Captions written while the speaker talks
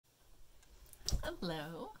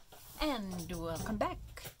Hello and welcome back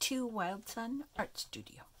to Wildsunne Art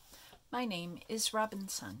Studio. My name is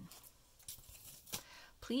Robinsunne.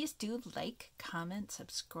 Please do like, comment,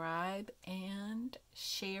 subscribe, and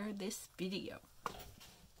share this video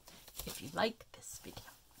if you like this video.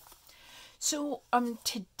 So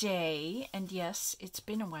today, and yes, it's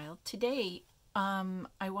been a while, today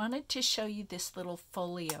I wanted to show you this little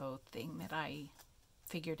folio thing that I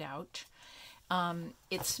figured out.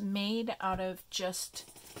 It's made out of just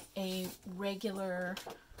a regular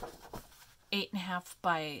 8.5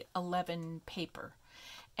 by 11 paper.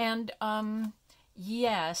 And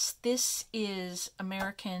yes, this is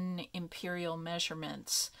American Imperial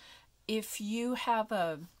measurements. If you have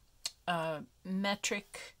a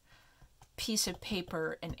metric piece of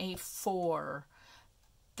paper, an A4,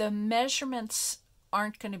 the measurements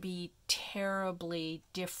aren't going to be terribly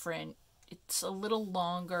different. It's a little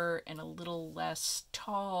longer and a little less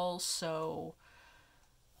tall, so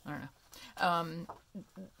I don't know.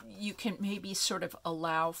 You can maybe sort of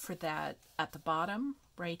allow for that at the bottom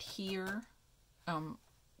right here.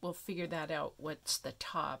 We'll figure that out. What's the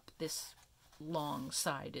top? This long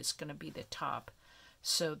side is going to be the top,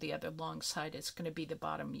 so the other long side is going to be the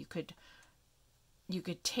bottom. You could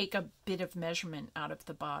take a bit of measurement out of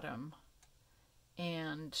the bottom,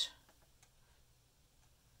 and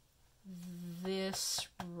this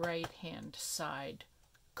right-hand side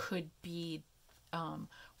could be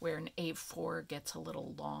where an A4 gets a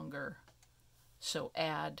little longer. So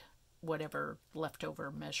add whatever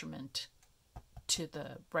leftover measurement to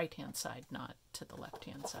the right-hand side, not to the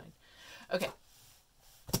left-hand side. Okay,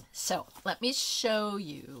 so let me show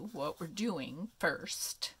you what we're doing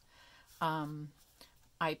first.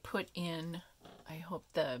 I put in, I hope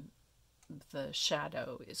the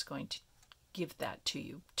shadow is going to give that to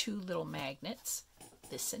you, 2 little magnets.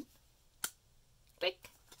 Listen. Click.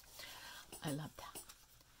 I love that.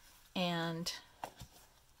 And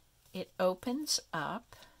it opens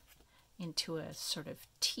up into a sort of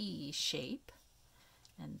T shape,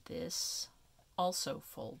 and this also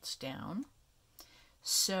folds down.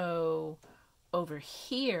 So over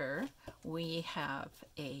here we have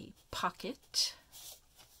a pocket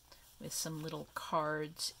with some little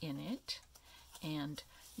cards in it, and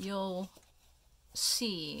you'll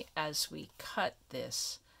see as we cut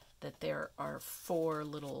this that there are 4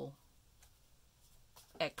 little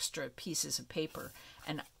extra pieces of paper,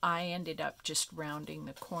 and I ended up just rounding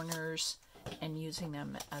the corners and using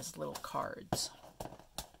them as little cards.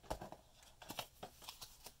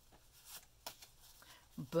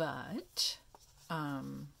 But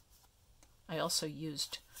I also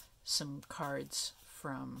used some cards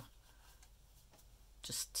from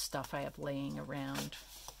just stuff I have laying around.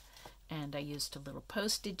 And I used a little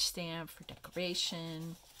postage stamp for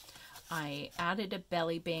decoration. I added a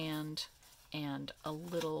belly band and a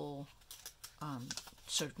little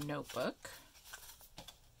sort of notebook.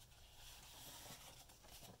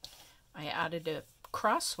 I added a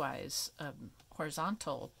crosswise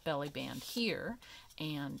horizontal belly band here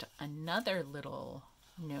and another little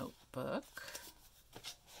notebook.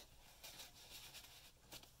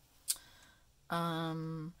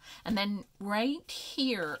 And then right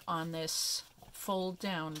here on this fold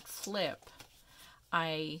down flip,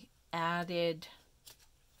 I added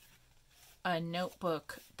a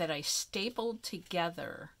notebook that I stapled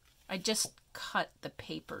together. I just cut the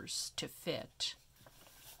papers to fit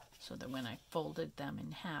so that when I folded them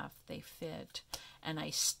in half, they fit. And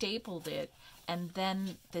I stapled it, and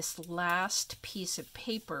then this last piece of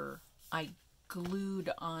paper I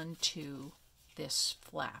glued onto this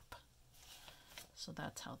flap. So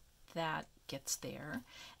that's how that gets there.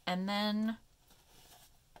 And then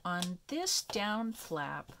on this down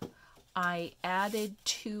flap, I added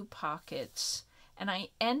 2 pockets, and I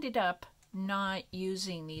ended up not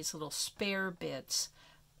using these little spare bits,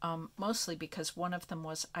 mostly because one of them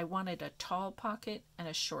was I wanted a tall pocket and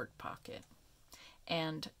a short pocket.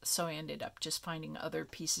 And so I ended up just finding other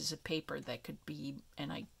pieces of paper that could be,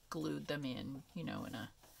 and I glued them in, you know, in a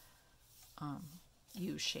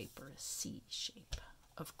U shape or a C shape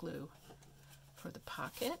of glue for the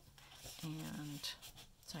pocket. And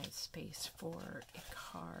so I have space for a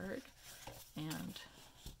card, and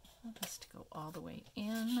this to go all the way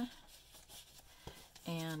in.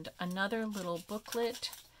 And another little booklet.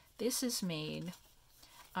 This is made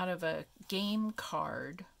out of a game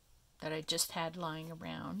card that I just had lying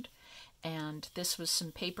around, and this was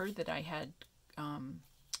some paper that I had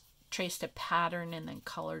traced a pattern and then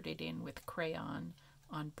colored it in with crayon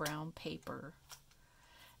on brown paper,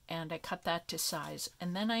 and I cut that to size.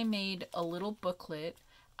 And then I made a little booklet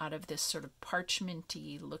out of this sort of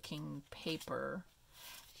parchmenty looking paper,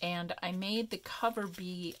 and I made the cover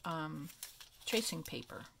be tracing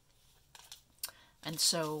paper. And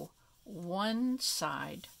so one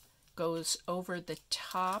side goes over the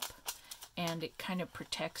top, and it kind of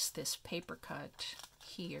protects this paper cut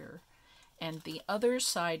here. And the other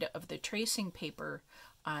side of the tracing paper,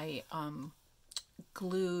 I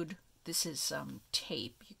glued, this is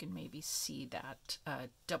tape, you can maybe see that,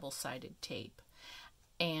 double-sided tape.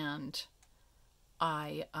 And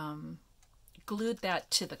I glued that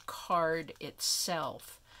to the card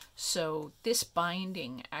itself. So this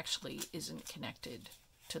binding actually isn't connected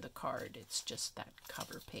to the card, it's just that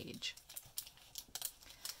cover page.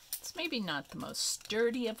 It's maybe not the most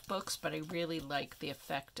sturdy of books, but I really like the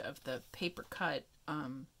effect of the paper cut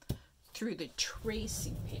through the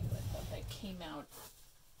tracing paper. I thought that came out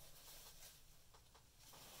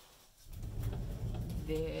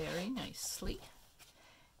very nicely.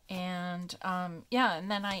 And yeah, and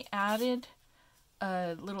then I added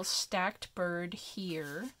a little stacked bird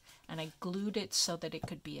here, and I glued it so that it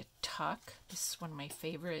could be a tuck. This is one of my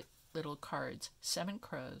favorite little cards, 7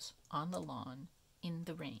 crows on the lawn in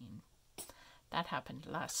the rain. That happened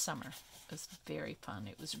last summer. It was very fun.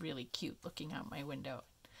 It was really cute looking out my window,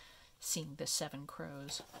 seeing the 7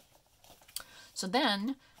 crows. So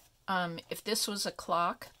then, if this was a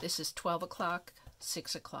clock, this is 12 o'clock,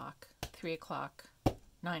 6 o'clock, 3 o'clock,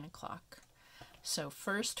 9 o'clock. So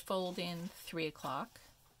first fold in 3 o'clock,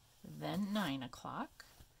 then 9 o'clock,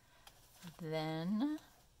 then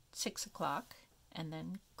 6 o'clock, and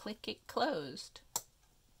then click it closed.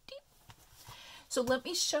 So let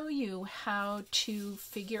me show you how to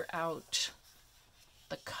figure out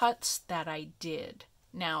the cuts that I did.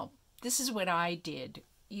 Now, this is what I did.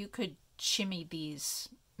 You could shimmy these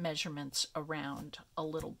measurements around a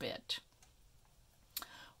little bit.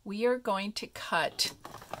 We are going to cut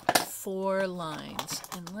 4 lines,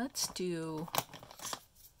 and let's do,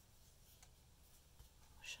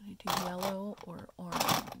 should I do yellow or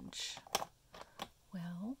orange?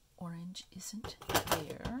 Well, orange isn't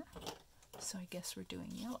there, so I guess we're doing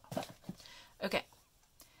yellow. Okay,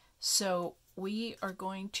 so we are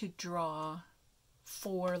going to draw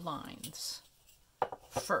 4 lines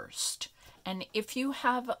first, and if you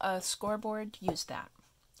have a scoreboard, use that.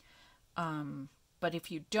 But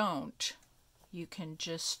if you don't, you can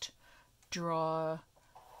just draw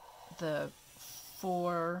the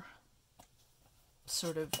 4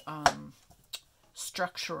 sort of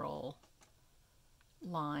structural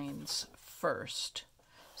lines first.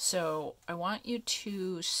 So I want you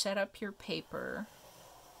to set up your paper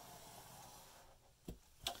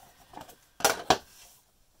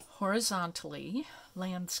horizontally,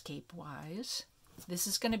 landscape-wise. This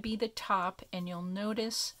is going to be the top, and you'll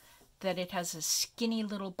notice that it has a skinny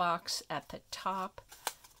little box at the top.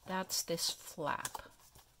 That's this flap.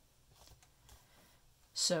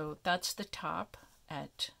 So that's the top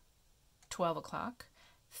at 12 o'clock.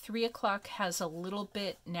 3 o'clock has a little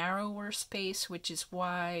bit narrower space, which is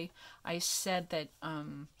why I said that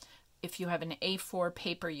if you have an A4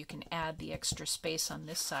 paper, you can add the extra space on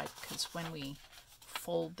this side, because when we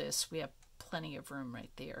fold this, we have plenty of room right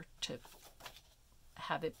there to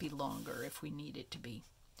have it be longer if we need it to be.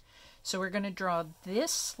 So we're going to draw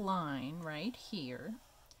this line right here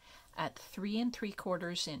at 3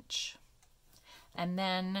 3/4 inch, and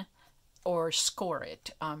then, or score it.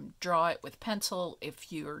 Draw it with pencil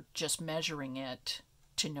if you're just measuring it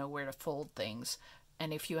to know where to fold things,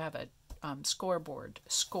 and if you have a scoreboard,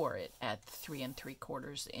 score it at 3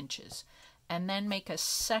 3/4 inches, and then make a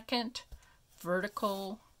second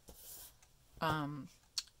vertical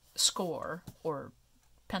score or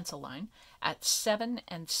pencil line at 7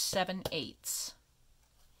 7/8.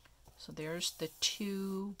 So there's the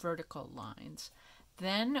 2 vertical lines.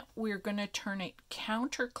 Then we're going to turn it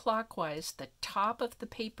counterclockwise. The top of the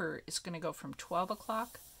paper is going to go from 12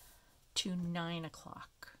 o'clock to 9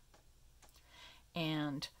 o'clock.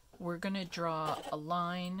 And we're going to draw a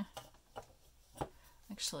line.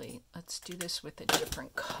 Actually, let's do this with a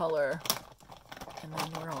different color, and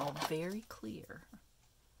then we're all very clear.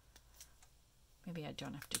 Maybe I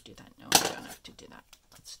don't have to do that. No, I don't have to do that.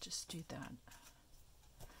 Let's just do that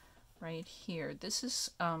right here. This is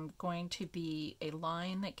going to be a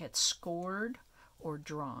line that gets scored or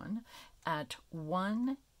drawn at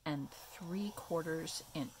 1 3/4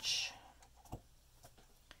 inch.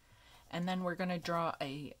 And then we're going to draw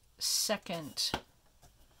a second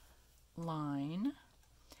line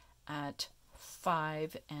at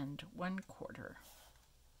 5 1/4.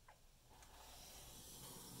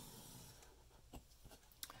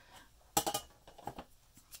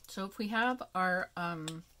 So if we have our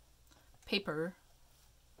paper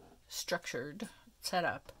structured, set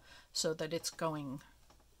up so that it's going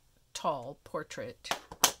tall portrait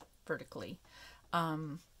vertically,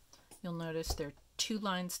 you'll notice there are 2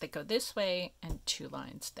 lines that go this way and 2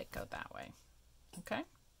 lines that go that way. Okay?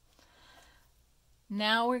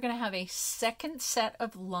 Now we're going to have a second set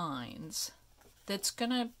of lines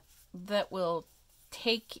that will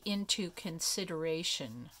take into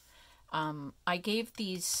consideration. I gave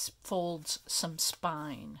these folds some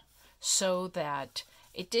spine so that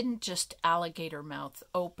it didn't just alligator mouth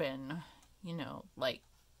open, you know, like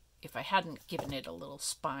if I hadn't given it a little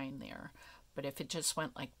spine there. But if it just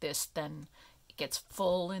went like this, then it gets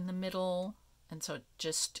full in the middle, and so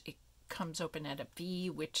it comes open at a V,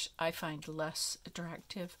 which I find less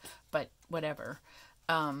attractive, but whatever.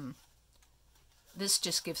 This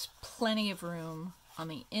just gives plenty of room on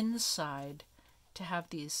the inside to have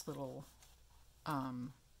these little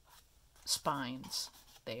spines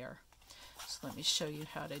there. So let me show you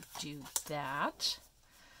how to do that.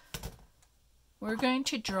 We're going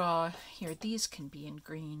to draw here, these can be in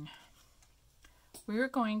green. We're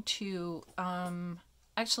going to,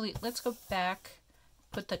 actually, let's go back,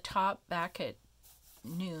 put the top back at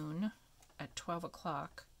noon, at 12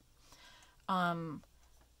 o'clock. I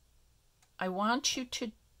want you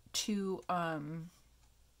to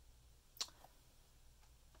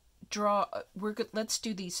draw, let's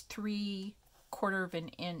do these 3/4 of an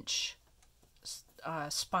inch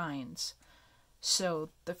spines. So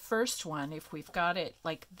the first one, if we've got it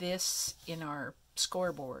like this in our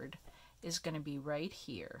scoreboard, is going to be right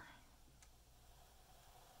here.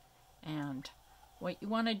 And what you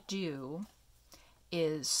want to do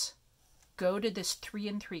is go to this 3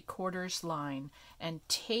 3/4 line and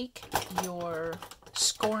take your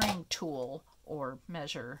scoring tool or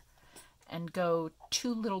measure and go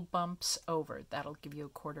 2 little bumps over. That'll give you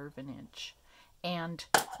 1/4 of an inch. And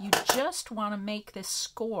you just want to make this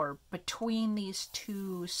score between these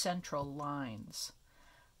 2 central lines.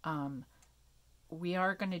 We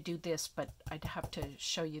are going to do this, but I'd have to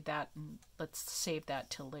show you that, and let's save that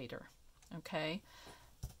till later. Okay?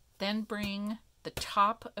 Then bring the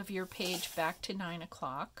top of your page back to 9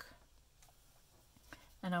 o'clock.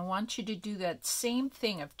 And I want you to do that same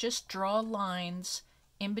thing of just draw lines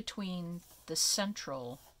in between the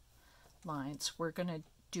central lines. We're going to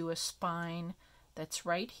do a spine that's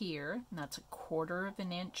right here, and that's 1/4 of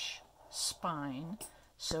an inch spine.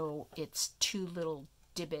 So it's 2 little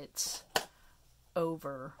divots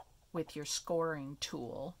over with your scoring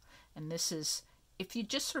tool. And this is, if you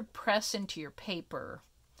just sort of press into your paper,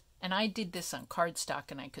 and I did this on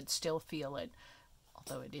cardstock and I could still feel it,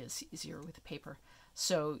 although it is easier with paper.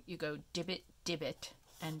 So you go divot, divot,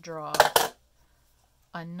 and draw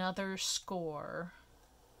another score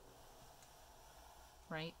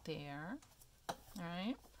right there. All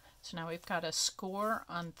right, so now we've got a score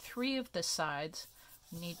on 3 of the sides.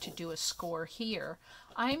 We need to do a score here.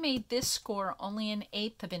 I made this score only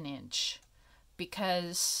 1/8 of an inch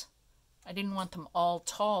because I didn't want them all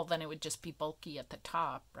tall, then it would just be bulky at the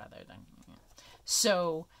top rather than.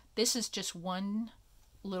 So this is just 1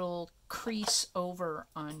 little crease over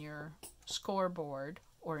on your scoreboard,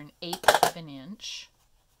 or 1/8 of an inch.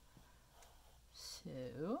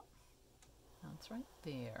 So that's right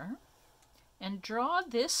there. And draw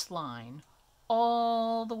this line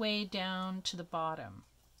all the way down to the bottom,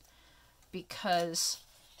 because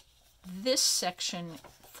this section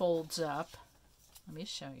folds up. Let me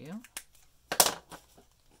show you.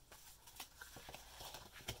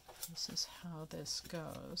 This is how this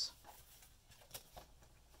goes.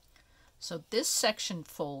 So this section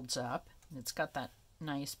folds up, and it's got that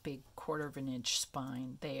nice big 1/4 of an inch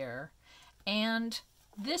spine there, and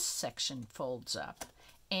this section folds up.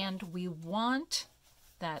 And we want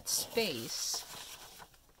that space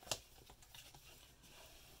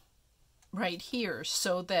right here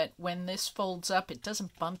so that when this folds up, it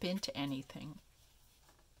doesn't bump into anything.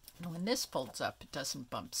 And when this folds up, it doesn't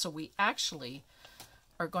bump. So we actually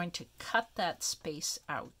are going to cut that space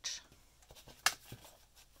out.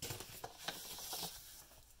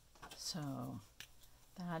 So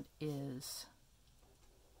that is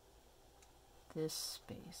this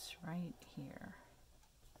space right here.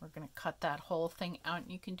 We're going to cut that whole thing out.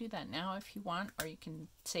 You can do that now if you want, or you can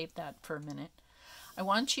save that for a minute. I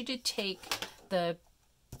want you to take the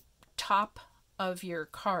top of your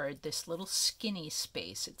card, this little skinny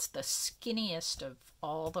space. It's the skinniest of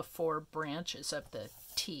all the 4 branches of the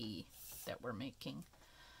T that we're making.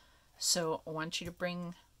 So I want you to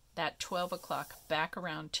bring that 12 o'clock back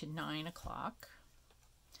around to 9 o'clock.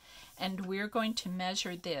 And we're going to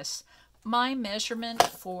measure this. My measurement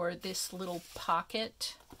for this little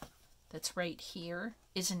pocket that's right here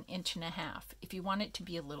is 1.5 inches. If you want it to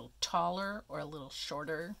be a little taller or a little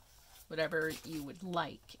shorter, whatever you would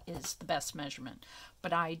like is the best measurement.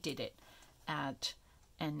 But I did it at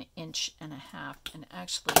 1.5 inches. And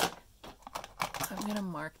actually, I'm going to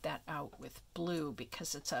mark that out with blue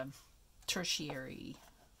because it's a tertiary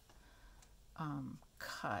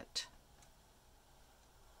cut.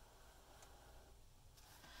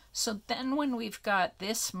 So then when we've got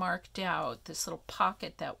this marked out, this little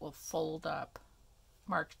pocket that will fold up,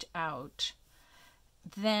 marked out,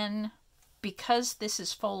 then because this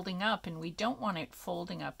is folding up and we don't want it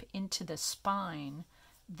folding up into the spine,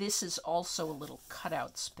 this is also a little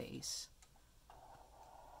cutout space.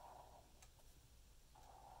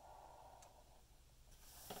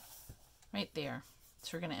 Right there.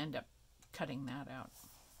 So we're going to end up cutting that out.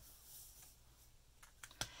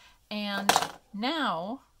 And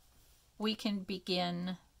now we can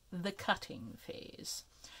begin the cutting phase.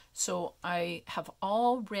 So I have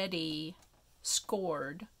already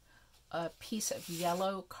scored a piece of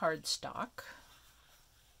yellow cardstock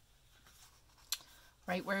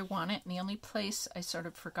right where I want it, and the only place I sort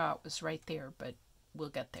of forgot was right there, but we'll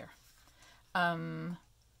get there.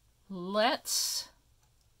 Let's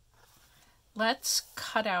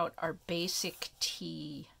cut out our basic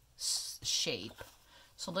T shape.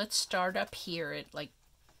 So let's start up here at like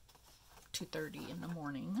 2:30 in the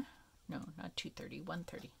morning. No, not 2:30,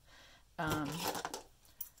 1:30.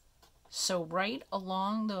 So right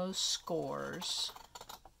along those scores,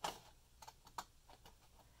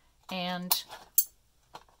 and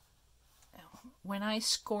when I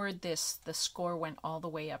scored this, the score went all the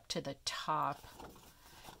way up to the top.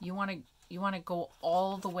 You want to go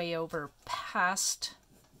all the way over past,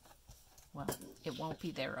 well, it won't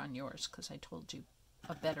be there on yours because I told you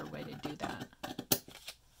a better way to do that.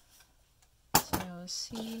 So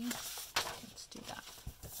see, let's do that.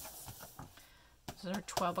 This is our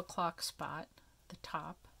 12 o'clock spot, the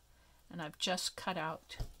top, and I've just cut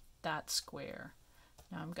out that square.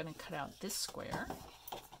 Now I'm going to cut out this square.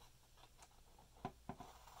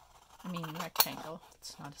 I mean rectangle,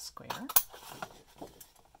 it's not a square.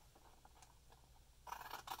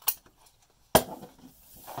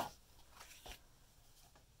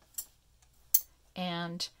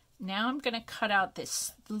 And now I'm going to cut out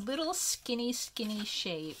this little skinny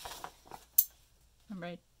shape. Remember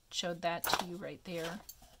I showed that to you right there.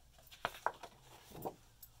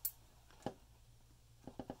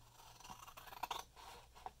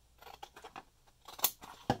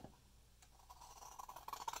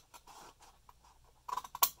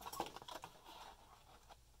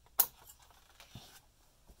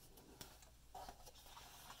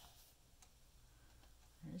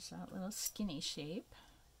 There's that little skinny shape.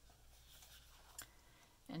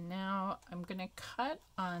 And now I'm going to cut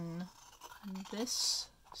on this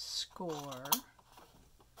score,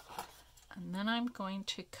 and then I'm going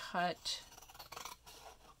to cut,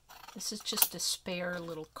 this is just a spare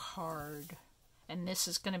little card, and this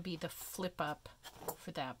is going to be the flip up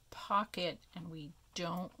for that pocket, and we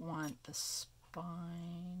don't want the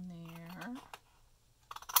spine there.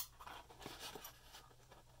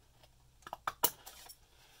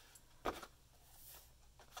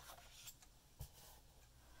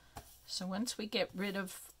 So once we get rid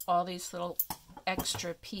of all these little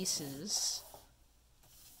extra pieces,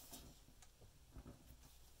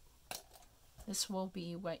 this will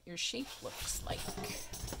be what your shape looks like.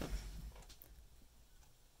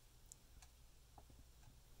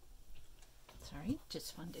 Sorry,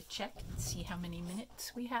 just wanted to check and see how many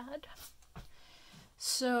minutes we had.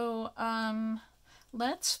 So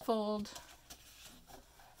let's fold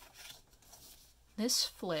this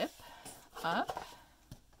flip up.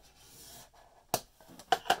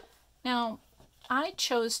 Now, I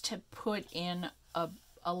chose to put in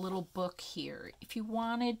a little book here. If you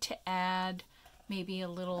wanted to add maybe a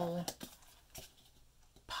little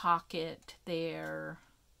pocket there,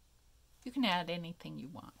 you can add anything you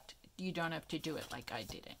want. You don't have to do it like I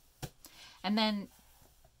did it. And then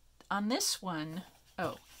on this one,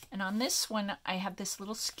 and on this one I have this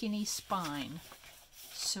little skinny spine.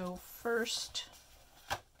 So first,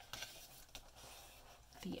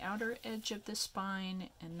 the outer edge of the spine,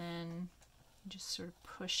 and then just sort of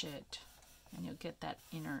push it, and you'll get that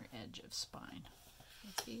inner edge of spine.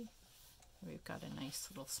 See? We've got a nice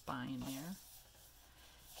little spine there.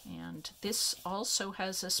 And this also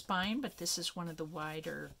has a spine, but this is one of the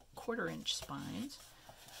wider 1/4 inch spines.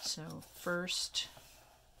 So first,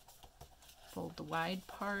 fold the wide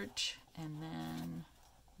part, and then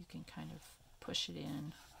you can kind of push it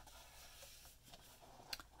in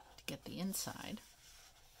to get the inside.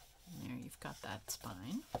 And there you've got that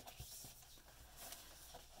spine.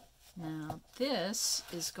 Now this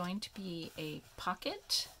is going to be a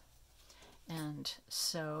pocket, And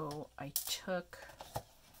so I took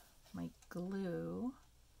my glue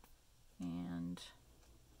and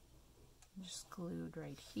just glued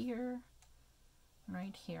right here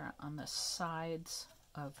on the sides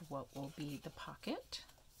of what will be the pocket.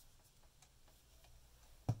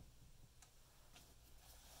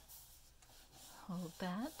 Hold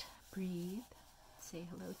that, breathe, say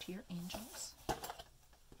hello to your angels.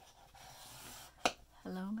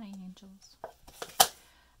 Hello, my angels.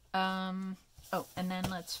 Oh, and then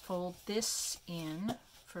let's fold this in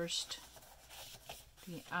first,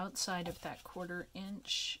 the outside of that 1/4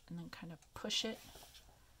 inch, and then kind of push it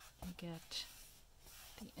and get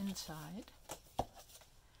the inside.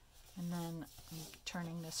 And then I'm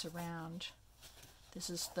turning this around. This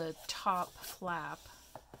is the top flap.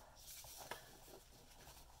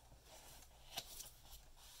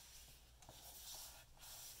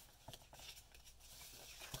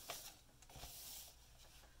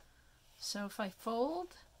 So if I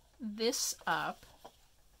fold this up,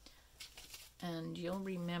 and you'll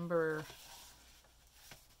remember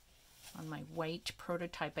on my white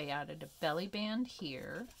prototype I added a belly band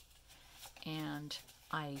here, and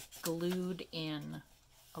I glued in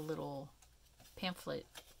a little pamphlet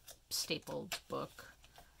stapled book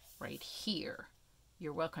right here.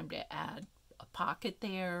 You're welcome to add a pocket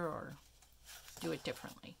there or do it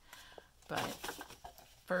differently. But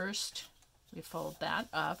first we fold that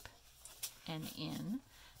up and in.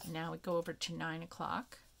 Now we go over to 9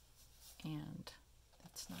 o'clock, and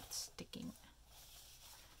that's not sticking.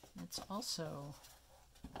 It's also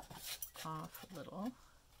off a little.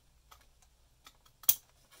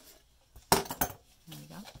 There we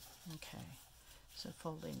go. Okay, so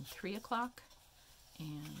fold in 3 o'clock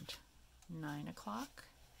and 9 o'clock,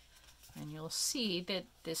 and you'll see that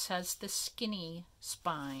this has the skinny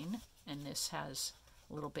spine and this has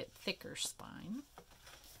a little bit thicker spine.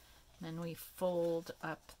 Then we fold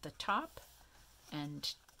up the top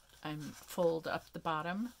and fold up the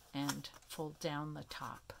bottom and fold down the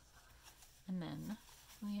top. And then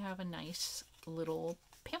we have a nice little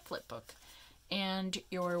pamphlet book. And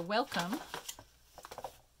you're welcome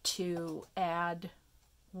to add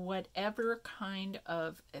whatever kind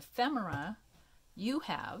of ephemera you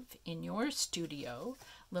have in your studio.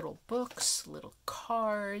 Little books, little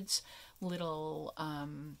cards, little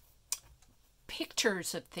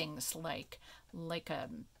pictures of things like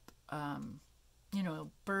you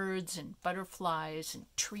know, birds and butterflies and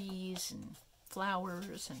trees and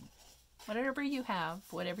flowers and whatever you have,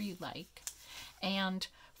 whatever you like. And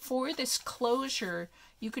for this closure,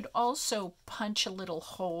 you could also punch a little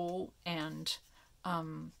hole and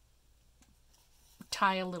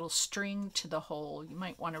tie a little string to the hole. You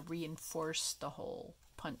might want to reinforce the hole,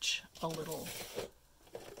 punch a little,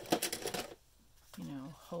 you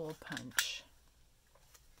know, hole punch,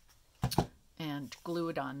 and glue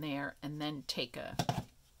it on there, and then take a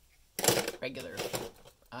regular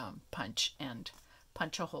punch and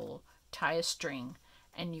punch a hole, tie a string,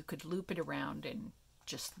 and you could loop it around and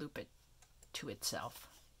just loop it to itself.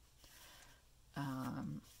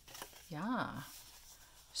 Yeah,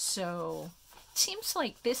 so it seems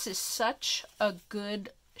like this is such a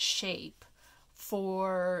good shape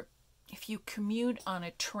for if you commute on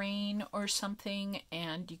a train or something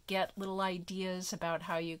and you get little ideas about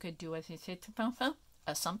how you could do a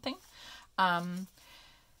something.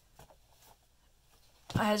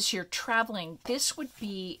 As you're traveling, this would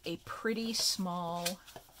be a pretty small,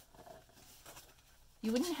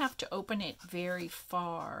 you wouldn't have to open it very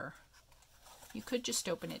far. You could just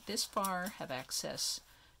open it this far, have access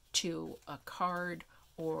to a card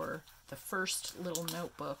or the first little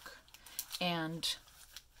notebook, and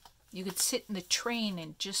you could sit in the train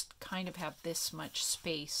and just kind of have this much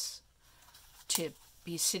space to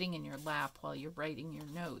be sitting in your lap while you're writing your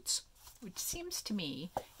notes, which seems to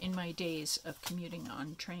me, in my days of commuting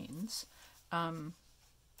on trains,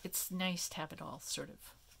 it's nice to have it all sort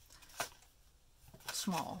of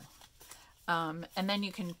small. And then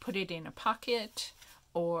you can put it in a pocket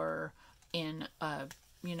or in a,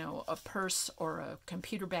 you know, a purse or a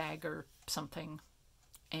computer bag or something,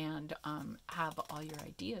 and have all your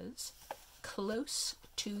ideas close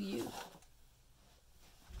to you.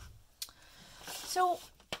 So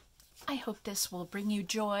I hope this will bring you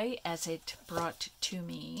joy as it brought to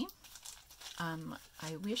me.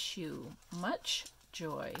 I wish you much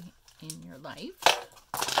joy in your life.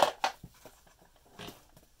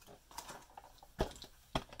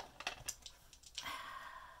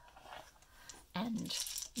 And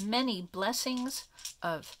many blessings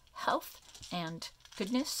of health and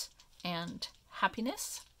goodness and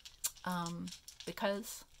happiness,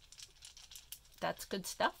 because that's good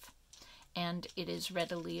stuff. and it is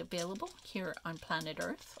readily available here on planet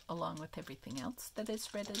Earth, along with everything else that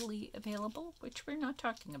is readily available, which we're not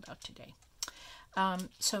talking about today.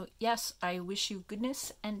 So yes, I wish you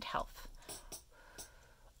goodness and health.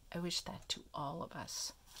 I wish that to all of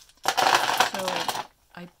us. So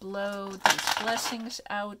I blow these blessings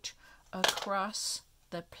out across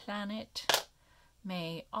the planet.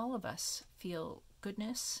 May all of us feel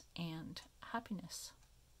goodness and happiness.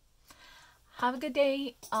 Have a good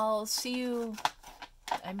day. I'll see you.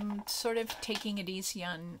 I'm sort of taking it easy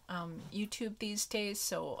on YouTube these days,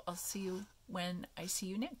 so I'll see you when I see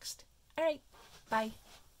you next. All right. Bye.